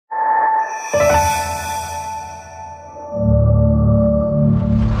Hello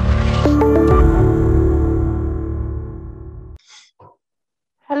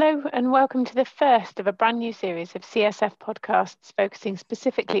and welcome to the first of a brand new series of CSF podcasts focusing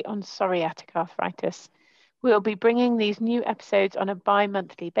specifically on psoriatic arthritis. We'll be bringing these new episodes on a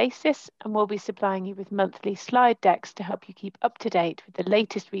bi-monthly basis, and we'll be supplying you with monthly slide decks to help you keep up to date with the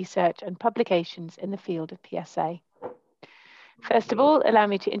latest research and publications in the field of PsA. First of all, allow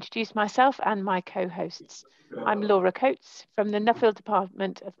me to introduce myself and my co-hosts. I'm Laura Coates from the Nuffield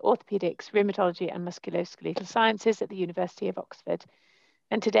Department of Orthopaedics, Rheumatology and Musculoskeletal Sciences at the University of Oxford.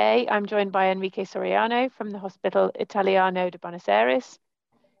 And today I'm joined by Enrique Soriano from the Hospital Italiano de Buenos Aires,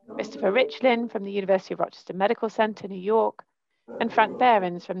 Christopher Ritchlin from the University of Rochester Medical Center, New York, and Frank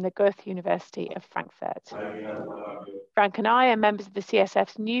Behrens from the Goethe University of Frankfurt. Frank and I are members of the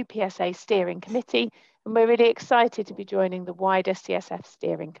CSF's new PsA steering committee, and we're really excited to be joining the wider CSF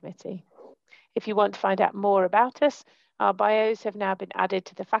steering committee. If you want to find out more about us, our bios have now been added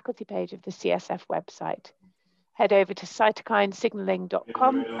to the faculty page of the CSF website. Head over to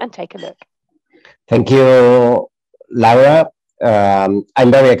cytokinesignaling.com and take a look. Thank you, Laura.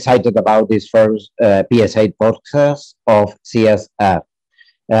 I'm very excited about this first PsA podcast of CSF.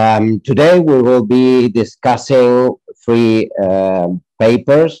 Today we will be discussing three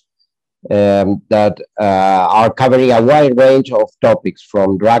papers that are covering a wide range of topics,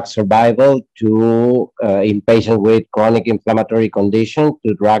 from drug survival to in patients with chronic inflammatory conditions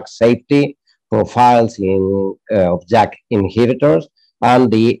to drug safety profiles of JAK inhibitors,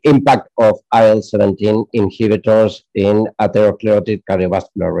 and the impact of IL-17 inhibitors in atherosclerotic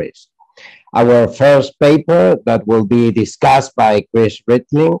cardiovascular risk. Our first paper that will be discussed by Chris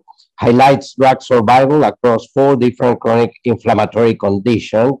Ritchlin highlights drug survival across 4 different chronic inflammatory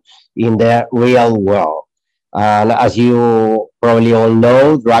conditions in the real world. And as you probably all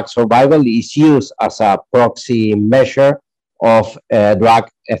know, drug survival is used as a proxy measure of drug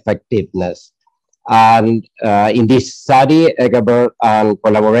effectiveness. And in this study, Egeberg and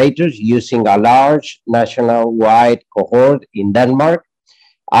collaborators, using a large national-wide cohort in Denmark,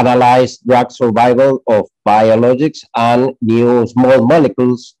 analyzed drug survival of biologics and new small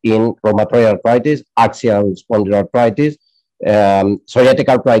molecules in rheumatoid arthritis, axial spondyloarthritis, psoriatic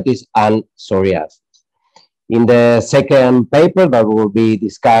arthritis, and psoriasis. In the second paper that will be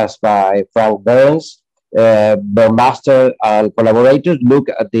discussed by Frank Behrens, Bermaster and collaborators look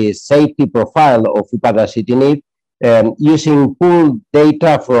at the safety profile of upadacitinib using pooled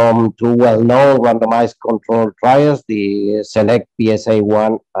data from 2 well-known randomized controlled trials, the SELECT PsA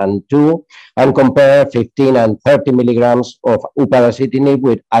 1 and 2, and compare 15 and 30 milligrams of upadacitinib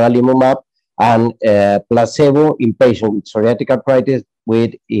with adalimumab and placebo in patients with psoriatic arthritis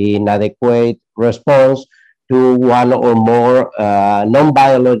with inadequate response to one or more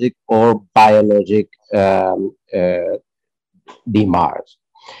non-biologic or biologic DMARDs.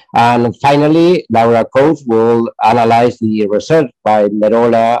 And finally, Laura Coates will analyze the research by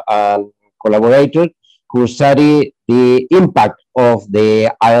Merola and collaborators who study the impact of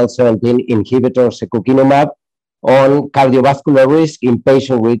the IL-17 inhibitor secukinumab on cardiovascular risk in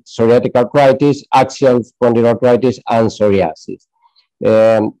patients with psoriatic arthritis, axial spondyloarthritis, and psoriasis.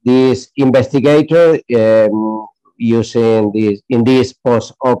 This investigator, using this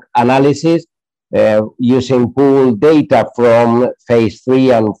post-hoc analysis, using pooled data from phase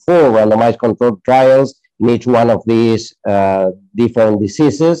 3 and 4 randomized controlled trials in each one of these different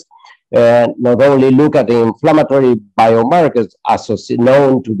diseases, not only look at the inflammatory biomarkers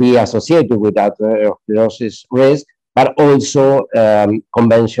known to be associated with atherosclerosis risk, but also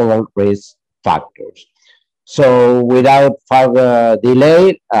conventional risk factors. So without further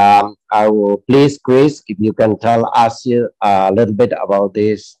delay, I will please, Chris, if you can tell us a little bit about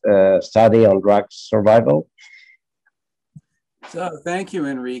this study on drug survival. So thank you,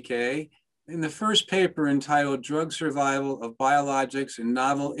 Enrique. In the first paper entitled Drug Survival of Biologics and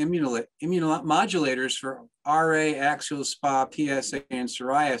Novel Immunomodulators for RA, Axial SpA, PsA, and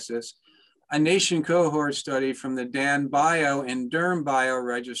Psoriasis, a nation cohort study from the DANBIO and DERMBIO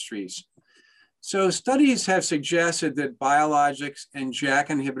registries. So studies have suggested that biologics and JAK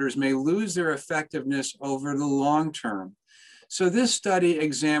inhibitors may lose their effectiveness over the long term. So this study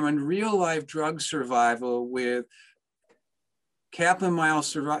examined real-life drug survival with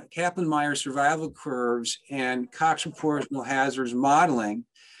Kaplan-Meier survival curves and Cox proportional hazards modeling.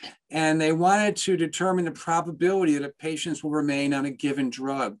 And they wanted to determine the probability that patients will remain on a given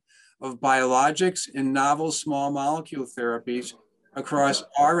drug of biologics and novel small molecule therapies across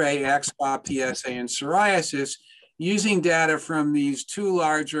RA, AxSpA, PsA, and psoriasis using data from these 2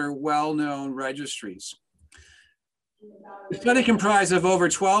 larger well-known registries. The study comprised of over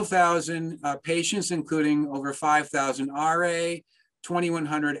 12,000 patients, including over 5,000 RA,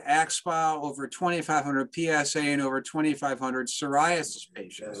 2,100 AxSpA, over 2,500 PsA, and over 2,500 psoriasis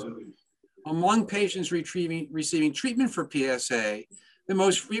patients. Among patients receiving treatment for PsA, the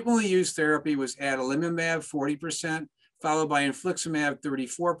most frequently used therapy was adalimumab, 40%, followed by infliximab,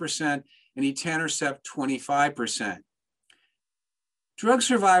 34%, and etanercept, 25%. Drug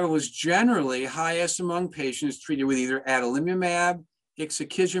survival was generally highest among patients treated with either adalimumab,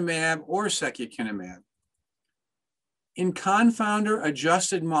 ixekizumab, or secukinumab. In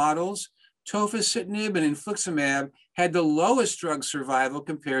confounder-adjusted models, tofacitinib and infliximab had the lowest drug survival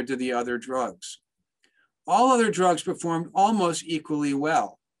compared to the other drugs. All other drugs performed almost equally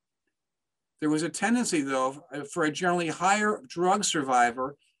well. There was a tendency, though, for a generally higher drug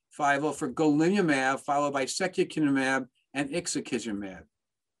survival for golimumab, followed by secukinumab and ixekizumab.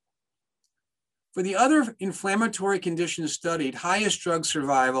 For the other inflammatory conditions studied, highest drug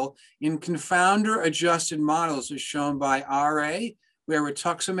survival in confounder-adjusted models is shown by RA, where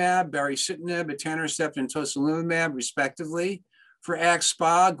rituximab, baricitinib, etanercept, and tocilizumab, respectively. For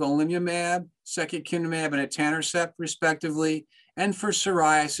AxSpA, golimumab, secukinumab, and etanercept, respectively. And for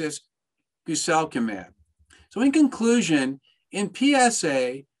psoriasis, guselkumab. So in conclusion, in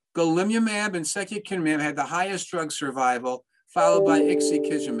PsA, golimumab and secukinumab had the highest drug survival, followed by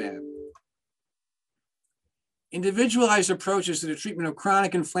ixekizumab. Individualized approaches to the treatment of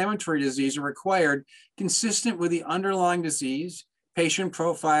chronic inflammatory disease are required, consistent with the underlying disease, patient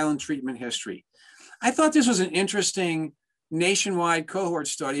profile, and treatment history. I thought this was an interesting nationwide cohort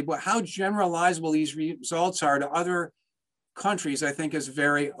study, but how generalizable these results are to other countries, I think, is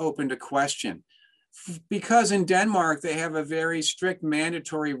very open to question. Because in Denmark, they have a very strict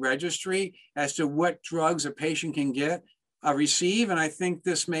mandatory registry as to what drugs a patient can receive, and I think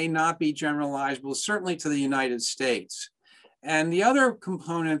this may not be generalizable, certainly to the United States. And the other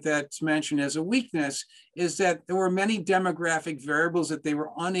component that's mentioned as a weakness is that there were many demographic variables that they were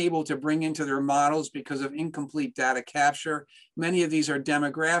unable to bring into their models because of incomplete data capture. Many of these are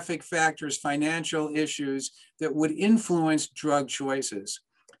demographic factors, financial issues that would influence drug choices.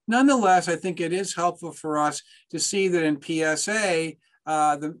 Nonetheless, I think it is helpful for us to see that in PsA,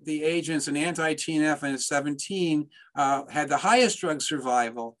 the agents in anti-TNF and 17 had the highest drug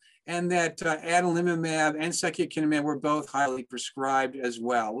survival, and that adalimumab and secukinumab were both highly prescribed as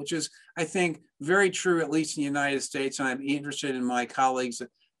well, which is, I think, very true, at least in the United States. And I'm interested in my colleagues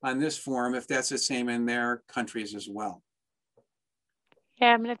on this forum if that's the same in their countries as well.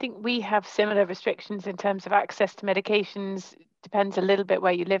 Yeah, I mean, I think we have similar restrictions in terms of access to medications. Depends a little bit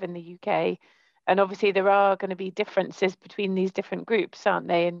where you live in the UK. And obviously there are going to be differences between these different groups, aren't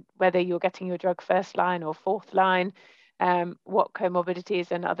they? And whether you're getting your drug first line or fourth line, what comorbidities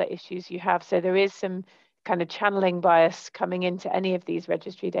and other issues you have. So there is some kind of channeling bias coming into any of these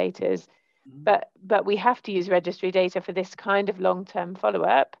registry data. But we have to use registry data for this kind of long-term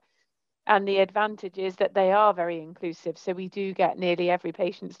follow-up. And the advantage is that they are very inclusive. So we do get nearly every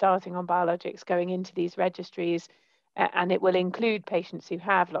patient starting on biologics going into these registries, and it will include patients who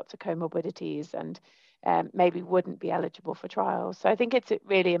have lots of comorbidities and maybe wouldn't be eligible for trials. So I think it's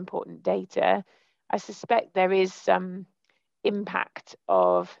really important data. I suspect there is some impact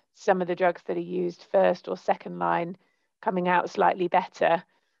of some of the drugs that are used first or second line coming out slightly better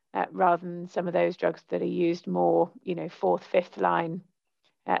rather than some of those drugs that are used more, fourth, fifth line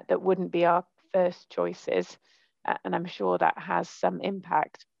that wouldn't be our first choices. And I'm sure that has some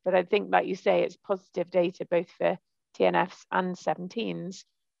impact. But I think, like you say, it's positive data both for TNFs and 17s,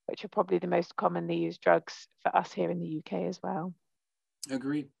 which are probably the most commonly used drugs for us here in the UK as well.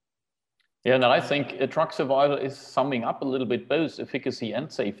 Agreed. Yeah, and I think drug survival is summing up a little bit both efficacy and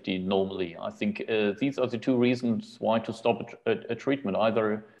safety normally. I think these are the two reasons why to stop a treatment,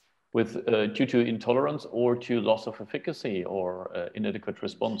 either with due to intolerance or to loss of efficacy or inadequate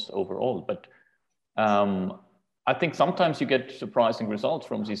response overall. But I think sometimes you get surprising results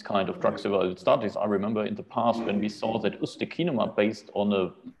from these kind of drug survival studies. I remember in the past when we saw that ustekinumab, based on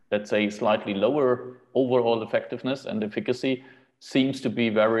a, let's say, slightly lower overall effectiveness and efficacy, seems to be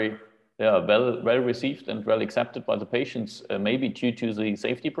very well received and well accepted by the patients, maybe due to the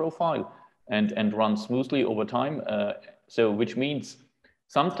safety profile and run smoothly over time. So which means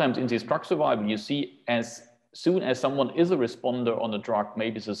sometimes in this drug survival, you see as soon as someone is a responder on a drug,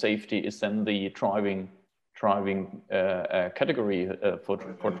 maybe the safety is then the driving category for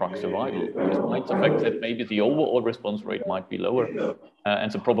drug survival, despite the fact that maybe the overall response rate might be lower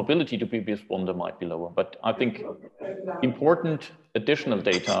and the probability to be a responder might be lower. But I think important additional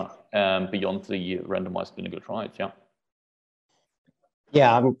data beyond the randomized clinical trials, yeah.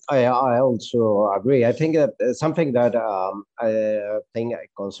 Yeah, I also agree. I think that something that I think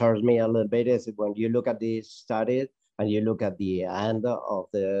concerns me a little bit is when you look at these studies and you look at the end of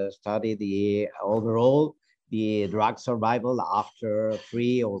the study, the overall, the drug survival after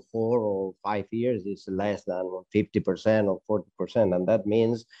 3 or 4 or 5 years is less than 50% or 40%. And that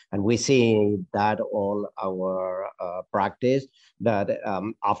means, and we see that on our practice, that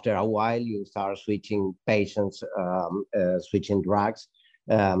after a while you start switching patients, switching drugs.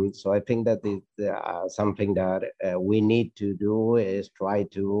 So I think that something that we need to do is try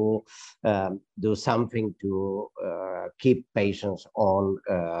to do something to keep patients on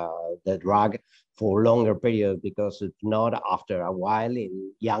the drug for longer periods, because if not, after a while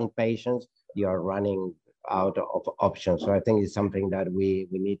in young patients, you are running out of options. So I think it's something that we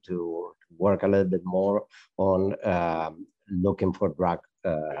need to work a little bit more on looking for drug,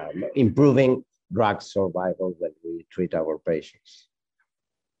 improving drug survival when we treat our patients.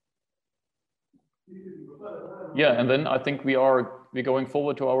 Yeah, and then I think we're going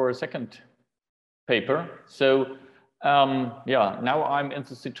forward to our second paper. So yeah, now I'm in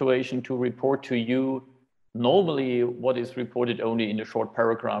the situation to report to you normally what is reported only in a short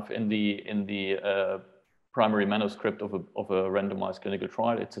paragraph in the primary manuscript of a randomized clinical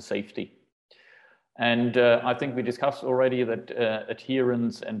trial. It's a safety. And I think we discussed already that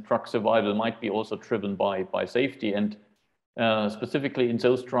adherence and drug survival might be also driven by safety, and specifically in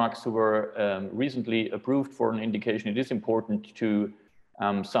those drugs who were recently approved for an indication, it is important to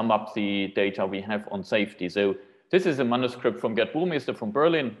sum up the data we have on safety. So this is a manuscript from Gerd Burmeister from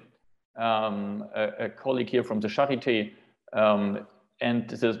Berlin, a colleague here from the Charité, and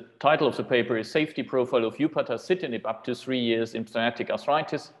the title of the paper is Safety Profile of upadacitinib up to 3 years in psoriatic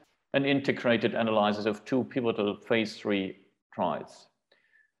arthritis, an integrated analysis of 2 pivotal phase 3 trials.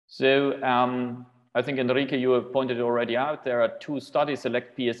 So I think Enrique, you have pointed already out, there are 2 studies,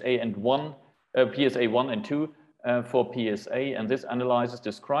 select PsA and PsA 1 and 2 for PsA, and this analysis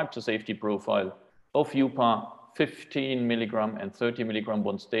describes the safety profile of UPA 15 milligram and 30 milligram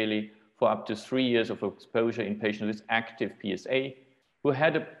once daily for up to 3 years of exposure in patients with active PsA who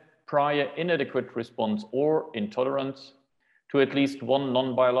had a prior inadequate response or intolerance to at least 1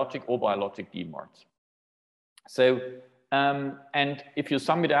 non-biologic or biologic DMARDs. So, and if you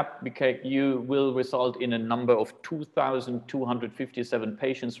sum it up, you will result in a number of 2,257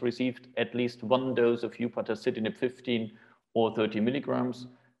 patients received at least 1 dose of upadacitinib 15 or 30 milligrams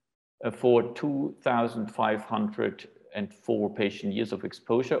for 2,504 patient years of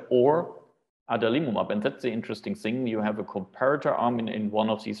exposure, or adalimumab. And that's the interesting thing. You have a comparator arm in one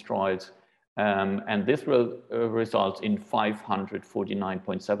of these trials, and this will result in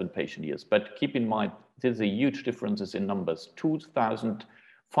 549.7 patient years. But keep in mind, there's a huge differences in numbers.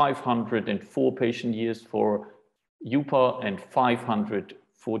 2,504 patient years for UPA and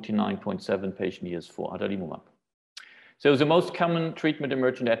 549.7 patient years for adalimumab. So the most common treatment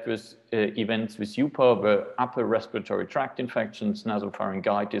emergent adverse events with UPA were upper respiratory tract infections,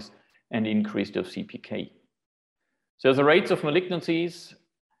 nasopharyngitis, and increase of CPK. So the rates of malignancies,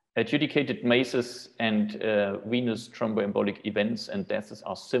 adjudicated MACEs, and venous thromboembolic events and deaths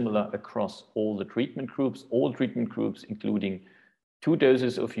are similar across all the treatment groups, including 2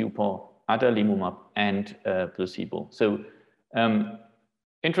 doses of UPA, adalimumab, and placebo. So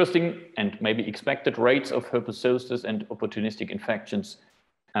interesting and maybe expected rates of herpes zoster and opportunistic infections,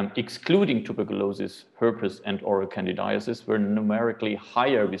 excluding tuberculosis, herpes, and oral candidiasis, were numerically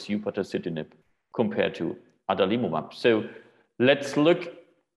higher with upadacitinib compared to adalimumab. So let's look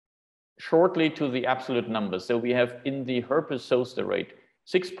shortly to the absolute numbers. So we have in the herpes zoster rate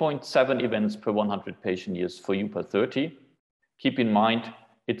 6.7 events per 100 patient years for UPA 30. Keep in mind,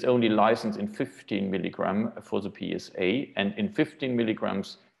 it's only licensed in 15 milligram for the PsA, and in 15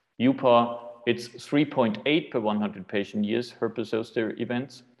 milligrams UPA, it's 3.8 per 100 patient years herpes zoster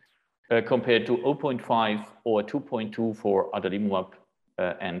events, compared to 0.5 or 2.2 for adalimumab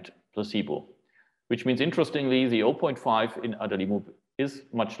and placebo, which means interestingly, the 0.5 in adalimumab is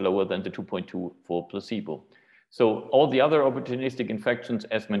much lower than the 2.2 for placebo. So all the other opportunistic infections,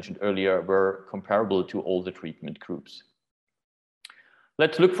 as mentioned earlier, were comparable to all the treatment groups.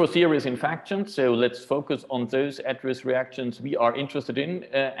 Let's look for serious infections. So let's focus on those adverse reactions we are interested in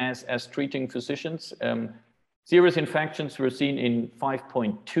as treating physicians. Serious infections were seen in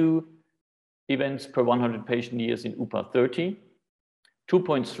 5.2 events per 100 patient years in UPA 30,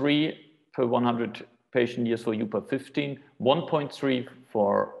 2.3 per 100 patient years for UPA 15, 1.3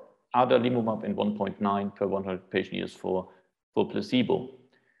 for adalimumab, and 1.9 per 100 patient years for placebo.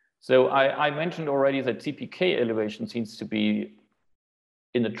 So I mentioned already that CPK elevation seems to be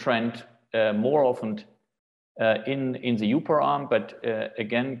in a trend more often in the UPAR arm, but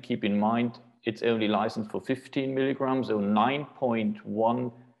again, keep in mind, it's only licensed for 15 milligrams, so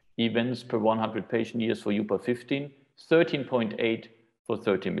 9.1 events per 100 patient years for UPAR 15, 13.8 for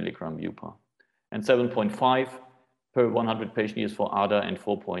 30 milligram UPAR, and 7.5 per 100 patient years for ADA, and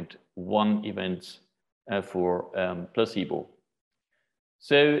 4.1 events for placebo.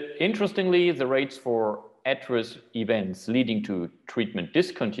 So interestingly, the rates for adverse events leading to treatment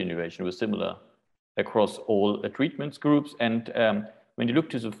discontinuation were similar across all treatments groups. And when you look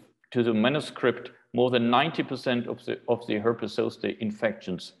to the manuscript, more than 90% of the herpes zoster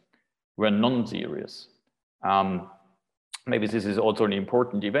infections were non-serious. Maybe this is also an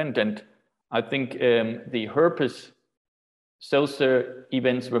important event. And I think the herpes zoster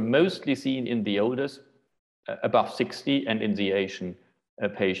events were mostly seen in the oldest, above 60, and in the Asian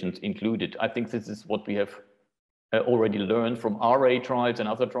patients included. I think this is what we have already learned from RA trials and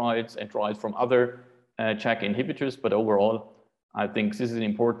other trials and trials from other JAK inhibitors. But overall, I think this is an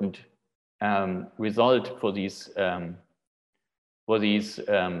important result for these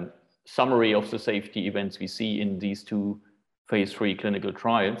summary of the safety events we see in these two phase 3 clinical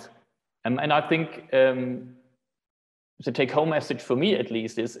trials. And I think the take-home message for me, at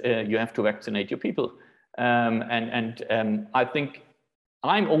least, is you have to vaccinate your people. I think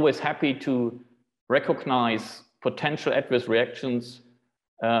I'm always happy to recognize potential adverse reactions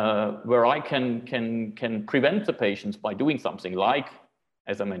where I can prevent the patients by doing something like,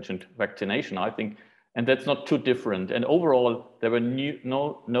 as I mentioned, vaccination, I think, and that's not too different. And overall, there were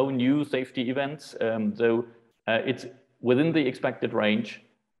no new safety events, though it's within the expected range.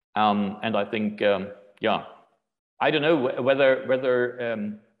 And I think, yeah, I don't know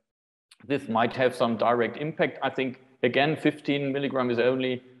whether this might have some direct impact. I think, again, 15 milligram is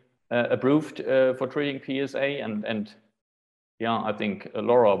only approved for treating PsA. And yeah, I think,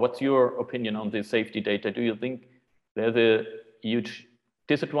 Laura, what's your opinion on the safety data? Do you think there's a huge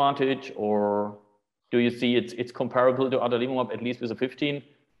disadvantage, or do you see it's comparable to adalimumab, at least with a 15?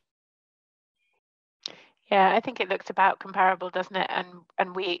 Yeah, I think it looks about comparable, doesn't it?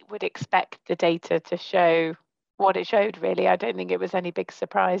 And we would expect the data to show what it showed, really. I don't think it was any big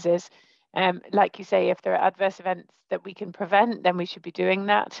surprises. Like you say, if there are adverse events that we can prevent, then we should be doing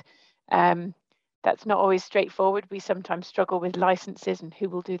that. That's not always straightforward. We sometimes struggle with licenses and who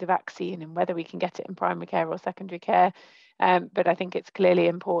will do the vaccine and whether we can get it in primary care or secondary care. But I think it's clearly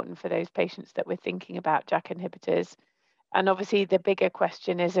important for those patients that we're thinking about JAK inhibitors. And obviously the bigger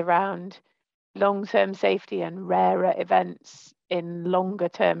question is around long-term safety and rarer events in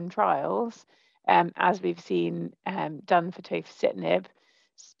longer-term trials, as we've seen done for tofacitinib.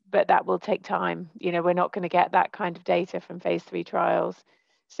 But that will take time. You know, we're not going to get that kind of data from phase 3 trials.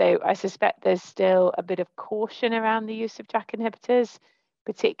 So I suspect there's still a bit of caution around the use of JAK inhibitors,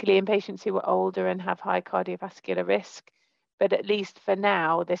 particularly in patients who are older and have high cardiovascular risk. But at least for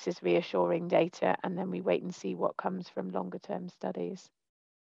now, this is reassuring data, and then we wait and see what comes from longer term studies.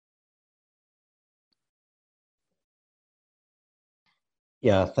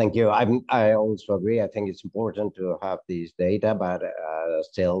 Yeah, thank you. I also agree. I think it's important to have these data, but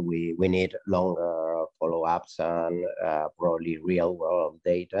still we need longer follow-ups and probably real-world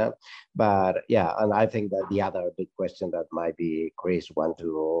data. But yeah, and I think that the other big question that might be Chris want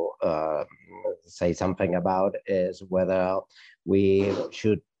to say something about is whether we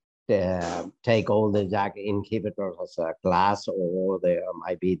should take all the JAK inhibitors as a class, or there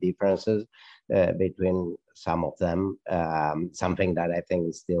might be differences between some of them, something that I think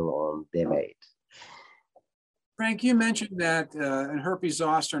is still on debate. Frank, you mentioned that in herpes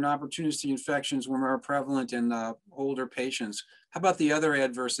zoster and opportunistic infections were more prevalent in older patients. How about the other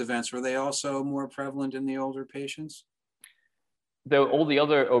adverse events? Were they also more prevalent in the older patients? Though all the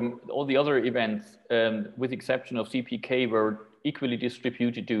other events, with exception of CPK, were equally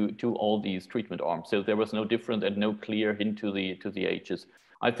distributed to all these treatment arms. So there was no different and no clear hint to the ages.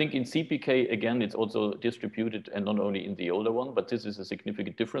 I think in CPK, again, it's also distributed, and not only in the older one, but this is a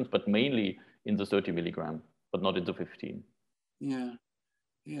significant difference, but mainly in the 30 milligram, but not in the 15.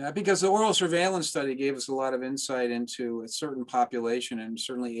 Yeah, because the oral surveillance study gave us a lot of insight into a certain population, and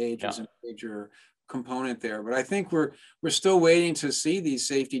certainly age is a major component there. But I think we're still waiting to see these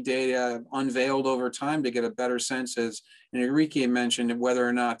safety data unveiled over time to get a better sense, as Enrique mentioned, whether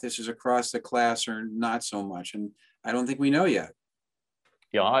or not this is across the class or not so much. And I don't think we know yet.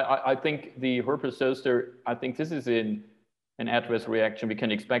 Yeah, I think the herpes zoster, I think this is an adverse reaction we can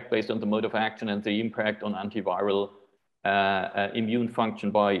expect based on the mode of action and the impact on antiviral immune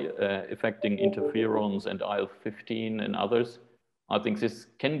function by affecting interferons and IL-15 and others. I think this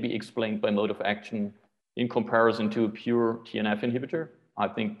can be explained by mode of action in comparison to a pure TNF inhibitor. I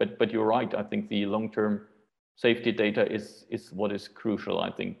think, but you're right. I think the long-term safety data is what is crucial,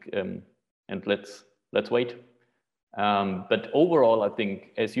 I think, and let's wait. But overall, I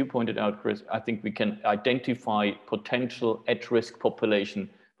think, as you pointed out, Chris, I think we can identify potential at-risk population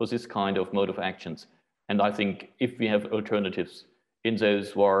for this kind of mode of actions. And I think if we have alternatives in those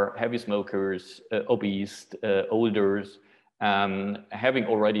who are heavy smokers, obese, older, having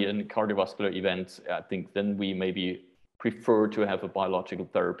already a cardiovascular event, I think then we maybe prefer to have a biological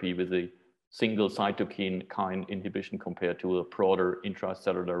therapy with a single cytokine inhibition compared to a broader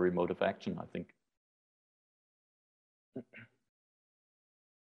intracellular mode of action, I think.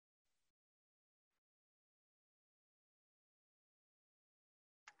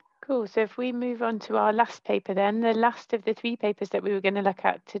 Cool. So if we move on to our last paper then, the last of the 3 papers that we were going to look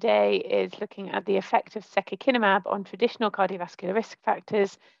at today is looking at the effect of secukinumab on traditional cardiovascular risk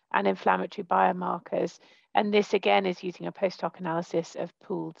factors and inflammatory biomarkers. And this again is using a post hoc analysis of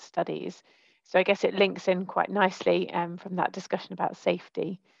pooled studies. So I guess it links in quite nicely from that discussion about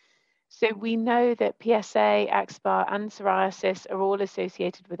safety. So we know that PsA, axSpA and psoriasis are all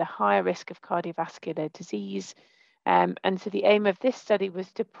associated with a higher risk of cardiovascular disease. And so the aim of this study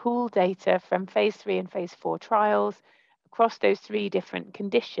was to pool data from phase 3 and phase 4 trials across those 3 different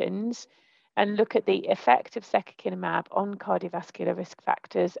conditions and look at the effect of secukinumab on cardiovascular risk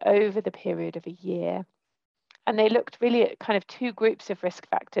factors over the period of a year. And they looked really at kind of 2 groups of risk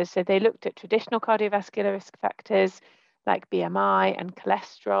factors. So they looked at traditional cardiovascular risk factors like BMI and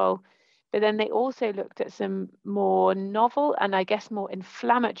cholesterol, but then they also looked at some more novel and I guess more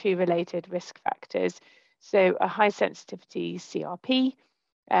inflammatory related risk factors. So a high sensitivity CRP,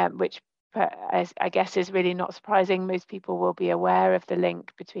 which I guess is really not surprising. Most people will be aware of the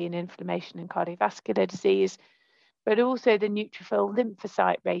link between inflammation and cardiovascular disease, but also the neutrophil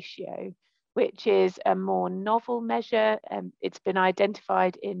lymphocyte ratio, which is a more novel measure. It's been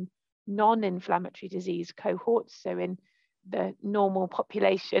identified in non-inflammatory disease cohorts, so in the normal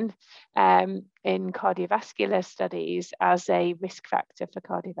population in cardiovascular studies as a risk factor for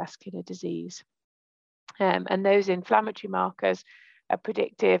cardiovascular disease. And those inflammatory markers are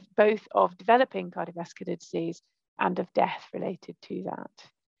predictive both of developing cardiovascular disease and of death related to that.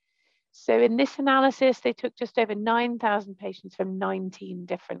 So in this analysis, they took just over 9,000 patients from 19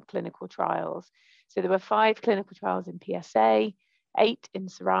 different clinical trials. So there were 5 clinical trials in PsA, 8 in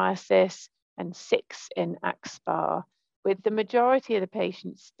psoriasis, and 6 in axSpA, with the majority of the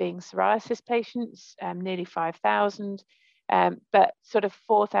patients being psoriasis patients, nearly 5,000, but sort of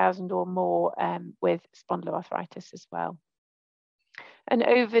 4,000 or more with spondyloarthritis as well. And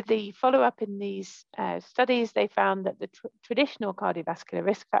over the follow-up in these studies, they found that the traditional cardiovascular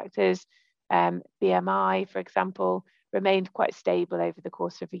risk factors, BMI, for example, remained quite stable over the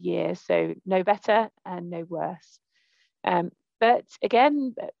course of a year, so no better and no worse. But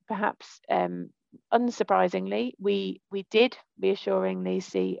again, perhaps unsurprisingly, we did reassuringly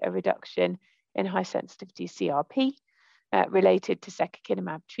see a reduction in high sensitivity CRP related to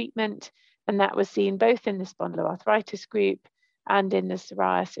secukinumab treatment, and that was seen both in the spondyloarthritis group and in the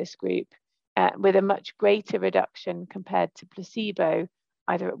psoriasis group, with a much greater reduction compared to placebo,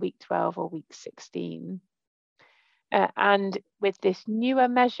 either at week 12 or week 16. And with this newer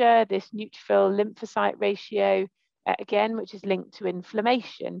measure, this neutrophil lymphocyte ratio, again, which is linked to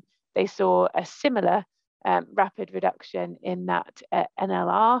inflammation, they saw a similar rapid reduction in that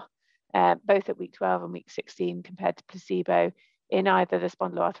NLR, both at week 12 and week 16 compared to placebo in either the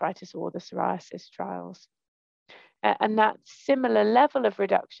spondyloarthritis or the psoriasis trials. And that similar level of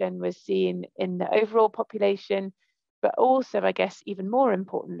reduction was seen in the overall population, but also, I guess, even more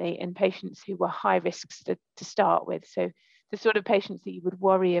importantly, in patients who were high risks to start with. So the sort of patients that you would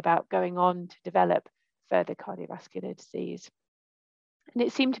worry about going on to develop further cardiovascular disease. And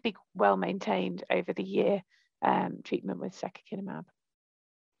it seemed to be well maintained over the year treatment with secukinumab.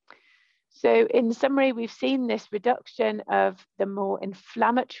 So in summary, we've seen this reduction of the more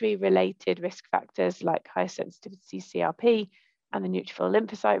inflammatory related risk factors like high sensitivity CRP and the neutrophil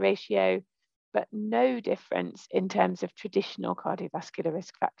lymphocyte ratio, but no difference in terms of traditional cardiovascular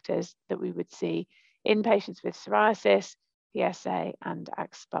risk factors that we would see in patients with psoriasis, PsA and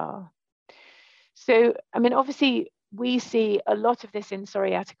axSpA. So, I mean, obviously we see a lot of this in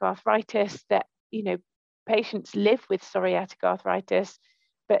psoriatic arthritis that, you know, patients live with psoriatic arthritis,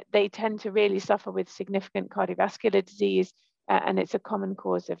 but they tend to really suffer with significant cardiovascular disease, and it's a common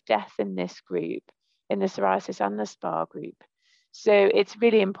cause of death in this group, in the psoriasis and the SPA group. So it's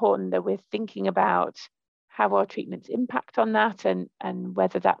really important that we're thinking about how our treatments impact on that and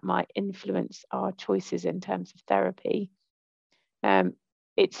whether that might influence our choices in terms of therapy.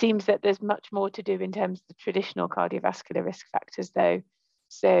 It seems that there's much more to do in terms of the traditional cardiovascular risk factors though.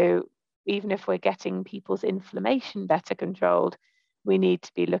 So even if we're getting people's inflammation better controlled, we need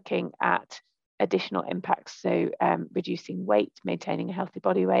to be looking at additional impacts. So reducing weight, maintaining a healthy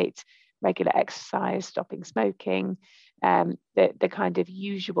body weight, regular exercise, stopping smoking, the kind of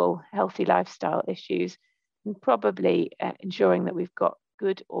usual healthy lifestyle issues, and probably ensuring that we've got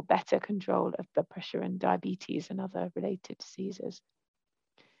good or better control of blood pressure and diabetes and other related diseases.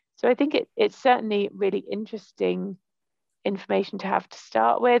 So I think it's certainly really interesting information to have to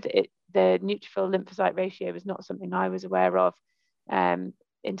start with. The neutrophil lymphocyte ratio was not something I was aware of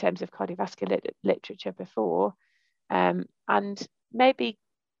in terms of cardiovascular literature before, and maybe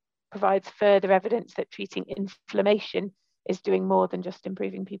provides further evidence that treating inflammation is doing more than just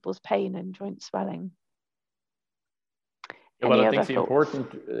improving people's pain and joint swelling. Yeah, but I think the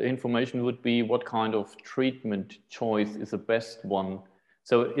important information would be what kind of treatment choice is the best one.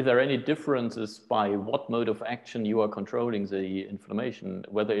 So is there any differences by what mode of action you are controlling the inflammation,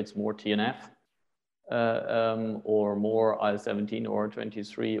 whether it's more TNF or more IL-17 or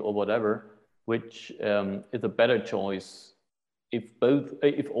 23 or whatever, which is a better choice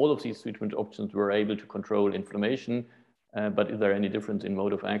if all of these treatment options were able to control inflammation, but is there any difference in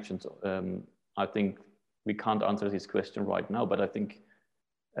mode of actions? I think we can't answer this question right now, but I think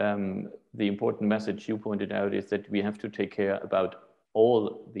the important message you pointed out is that we have to take care about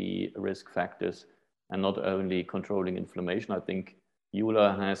all the risk factors and not only controlling inflammation. I think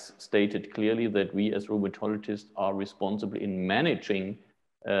Eula has stated clearly that we as rheumatologists are responsible in managing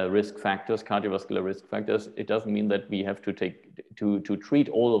risk factors, cardiovascular risk factors. It doesn't mean that we have to treat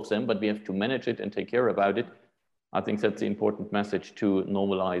all of them, but we have to manage it and take care about it. I think that's the important message to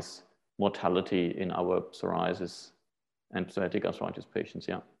normalize mortality in our psoriasis and psoriatic arthritis patients.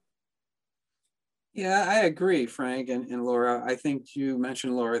 Yeah. Yeah, I agree, Frank and Laura. I think you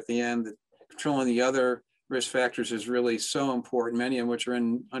mentioned, Laura, at the end that controlling the other risk factors is really so important, many of which are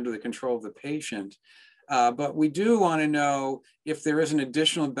under the control of the patient. But we do want to know if there is an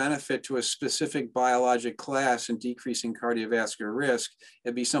additional benefit to a specific biologic class in decreasing cardiovascular risk.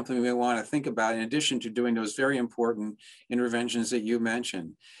 It'd be something we want to think about in addition to doing those very important interventions that you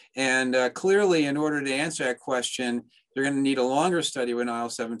mentioned. And clearly, in order to answer that question, they're going to need a longer study with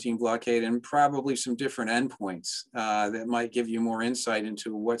IL-17 blockade and probably some different endpoints that might give you more insight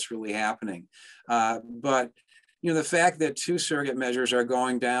into what's really happening. But the fact that 2 surrogate measures are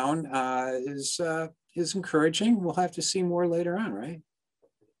going down is encouraging. We'll have to see more later on, right?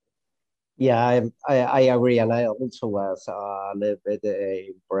 Yeah, I agree, and I also was a little bit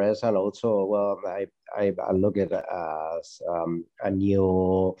impressed, and also, well, I look at it as a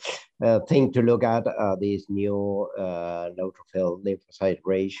new thing to look at this new neutrophil lymphocyte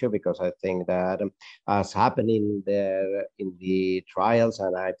ratio, because I think that as happening there in the trials,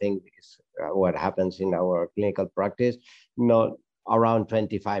 and I think it's what happens in our clinical practice, not around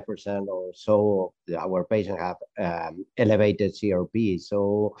 25% or so our patients have elevated CRP.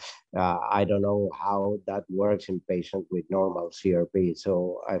 So I don't know how that works in patients with normal CRP.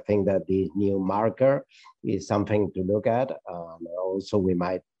 So I think that this new marker is something to look at. Also, we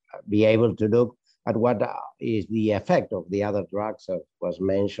might be able to look at what is the effect of the other drugs that was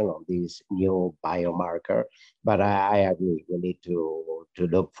mentioned on this new biomarker. But I agree, we need to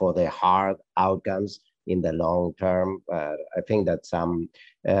look for the hard outcomes in the long term. I think that some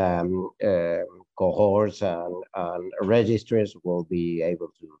cohorts and registries will be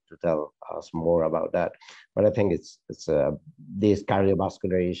able to tell us more about that. But I think it's this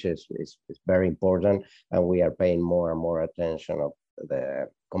cardiovascular issue is very important, and we are paying more and more attention of the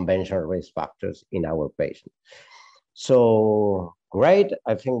conventional risk factors in our patients. So great,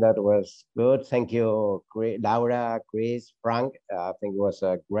 I think that was good. Thank you, Laura, Chris, Frank. I think it was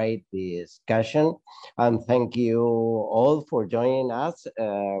a great discussion. And thank you all for joining us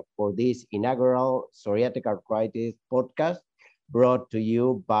for this inaugural psoriatic arthritis podcast brought to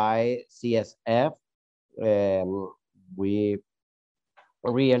you by CSF. We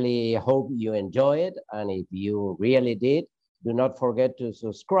really hope you enjoy it. And if you really did, do not forget to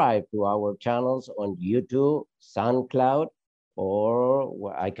subscribe to our channels on YouTube, SoundCloud,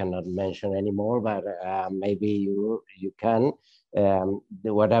 or I cannot mention anymore, but maybe you can,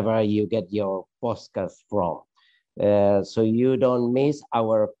 whatever you get your podcast from. So you don't miss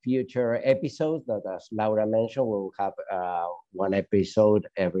our future episodes that, as Laura mentioned, we'll have one episode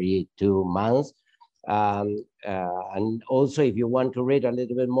every 2 months. And also, if you want to read a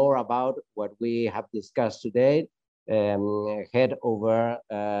little bit more about what we have discussed today, head over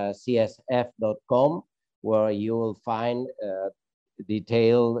csf.com, where you will find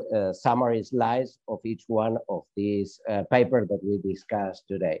detailed summary slides of each one of these papers that we discussed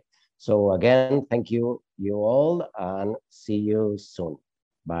today. So again, thank you all, and see you soon.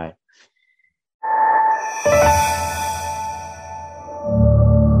 Bye.